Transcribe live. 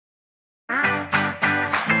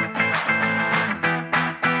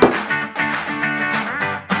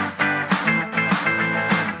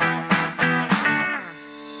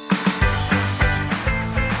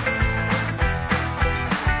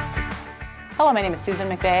Hello, my name is Susan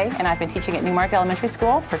McVeigh, and I've been teaching at Newmarket Elementary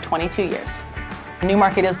School for 22 years.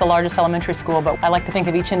 Newmarket is the largest elementary school, but I like to think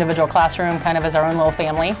of each individual classroom kind of as our own little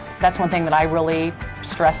family. That's one thing that I really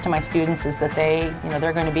stress to my students is that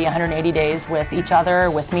they're going to be 180 days with each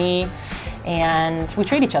other, with me, and we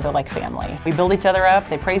treat each other like family. We build each other up,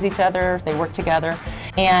 they praise each other, they work together.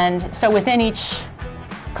 And so within each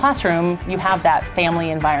classroom, you have that family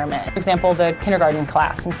environment. For example, the kindergarten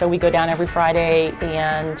class, and so we go down every Friday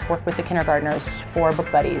and work with the kindergartners for book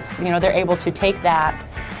buddies. They're able to take that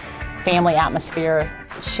family atmosphere,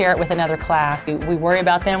 share it with another class. We worry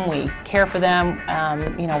about them, we care for them,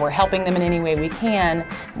 we're helping them in any way we can.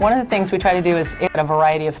 One of the things we try to do is a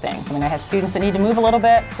variety of things. I have students that need to move a little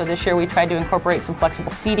bit, so this year we tried to incorporate some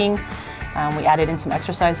flexible seating. We added in some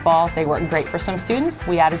exercise balls. They work great for some students.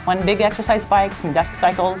 We added one big exercise bike, some desk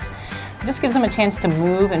cycles. It just gives them a chance to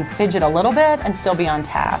move and fidget a little bit and still be on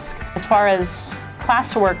task. As far as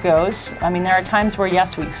classwork goes, there are times where,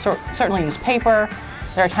 yes, we certainly use paper.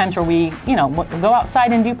 There are times where we, go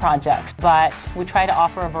outside and do projects, but we try to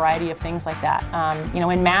offer a variety of things like that.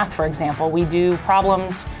 In math, for example, we do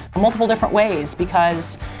problems multiple different ways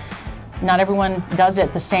because not everyone does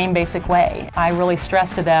it the same basic way. I really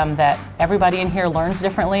stress to them that everybody in here learns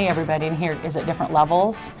differently, everybody in here is at different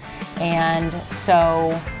levels, and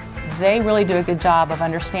so they really do a good job of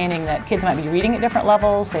understanding that kids might be reading at different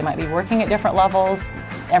levels, they might be working at different levels.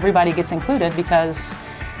 Everybody gets included because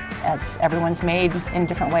everyone's made in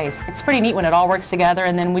different ways. It's pretty neat when it all works together,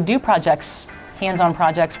 and then we do projects, hands-on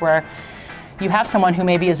projects, where you have someone who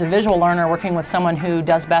maybe is a visual learner working with someone who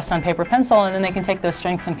does best on paper pencil, and then they can take those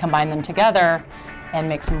strengths and combine them together and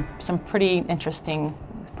make some pretty interesting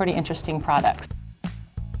products.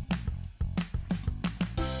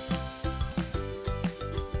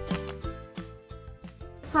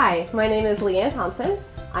 Hi, my name is Leanne Thompson.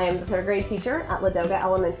 I am the third grade teacher at Ladoga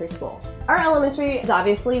Elementary School. Our elementary is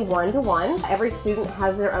obviously one-to-one. Every student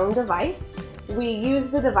has their own device. We use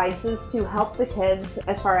the devices to help the kids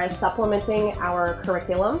as far as supplementing our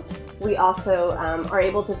curriculum. We also are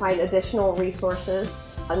able to find additional resources,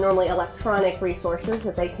 normally electronic resources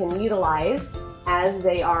that they can utilize as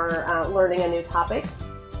they are learning a new topic.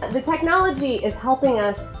 The technology is helping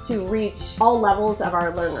us to reach all levels of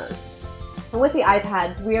our learners. With the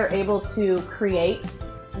iPads, we are able to create,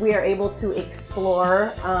 we are able to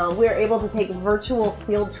explore, we are able to take virtual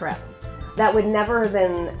field trips that would never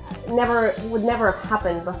have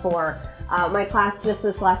happened before. My class just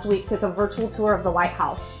this last week took a virtual tour of the White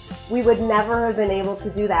House. We would never have been able to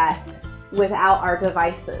do that without our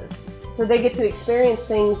devices. So they get to experience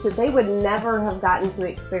things that they would never have gotten to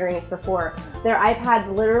experience before. Their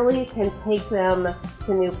iPads literally can take them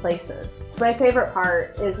to new places. My favorite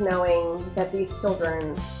part is knowing that these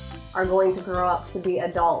children are going to grow up to be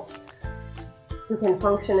adults who can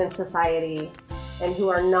function in society and who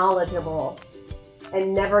are knowledgeable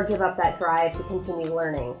and never give up that drive to continue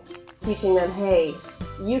learning. Teaching them, hey,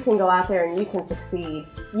 you can go out there and you can succeed.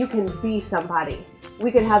 You can be somebody.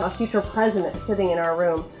 We could have a future president sitting in our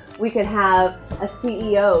room. We could have a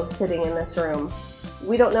CEO sitting in this room.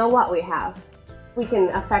 We don't know what we have. We can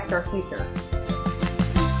affect our future.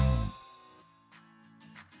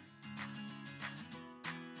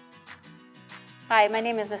 Hi, my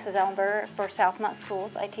name is Mrs. Ellenberger for Southmont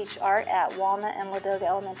Schools. I teach art at Walnut and Ladoga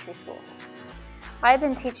Elementary Schools. I've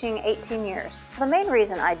been teaching 18 years. The main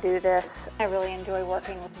reason I do this, I really enjoy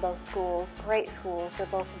working with both schools. Great schools, they're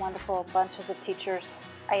both wonderful bunches of teachers.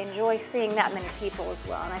 I enjoy seeing that many people as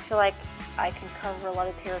well, and I feel like I can cover a lot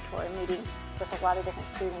of territory meeting with a lot of different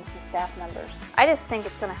students and staff members. I just think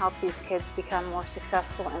it's going to help these kids become more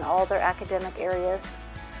successful in all their academic areas.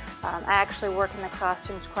 I actually work in the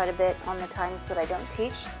classrooms quite a bit on the times that I don't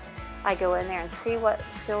teach. I go in there and see what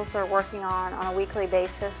skills they're working on a weekly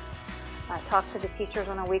basis. I talk to the teachers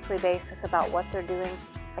on a weekly basis about what they're doing.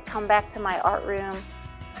 I come back to my art room,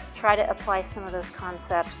 try to apply some of those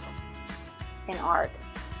concepts in art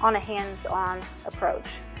on a hands-on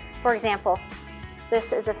approach. For example,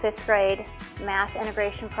 this is a 5th grade math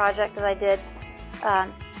integration project that I did.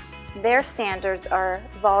 Their standards are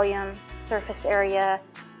volume, surface area,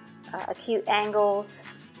 acute angles,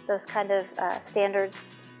 those kind of standards.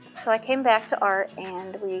 So I came back to art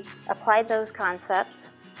and we applied those concepts.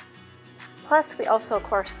 Plus we also, of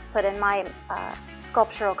course, put in my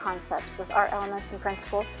sculptural concepts with art elements and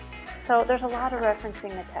principles. So there's a lot of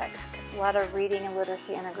referencing the text, a lot of reading and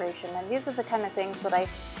literacy integration, and these are the kind of things that I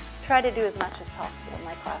try to do as much as possible in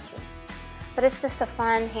my classroom. But it's just a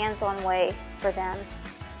fun, hands-on way for them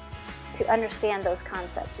to understand those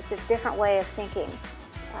concepts. It's a different way of thinking.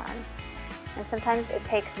 And sometimes it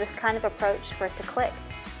takes this kind of approach for it to click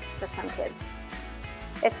for some kids.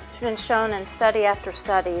 It's been shown in study after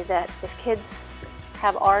study that if kids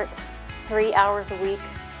have art 3 hours a week,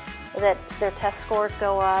 that their test scores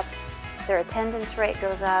go up, their attendance rate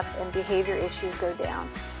goes up, and behavior issues go down.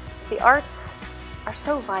 The arts are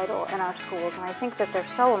so vital in our schools, and I think that they're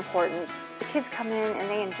so important. The kids come in and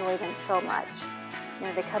they enjoy them so much. You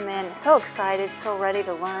know, they come in so excited, so ready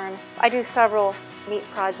to learn. I do several neat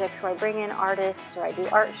projects where I bring in artists, or I do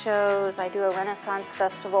art shows, I do a Renaissance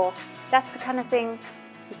festival. That's the kind of thing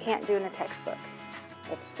you can't do in a textbook.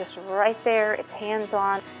 It's just right there, it's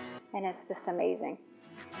hands-on, and it's just amazing.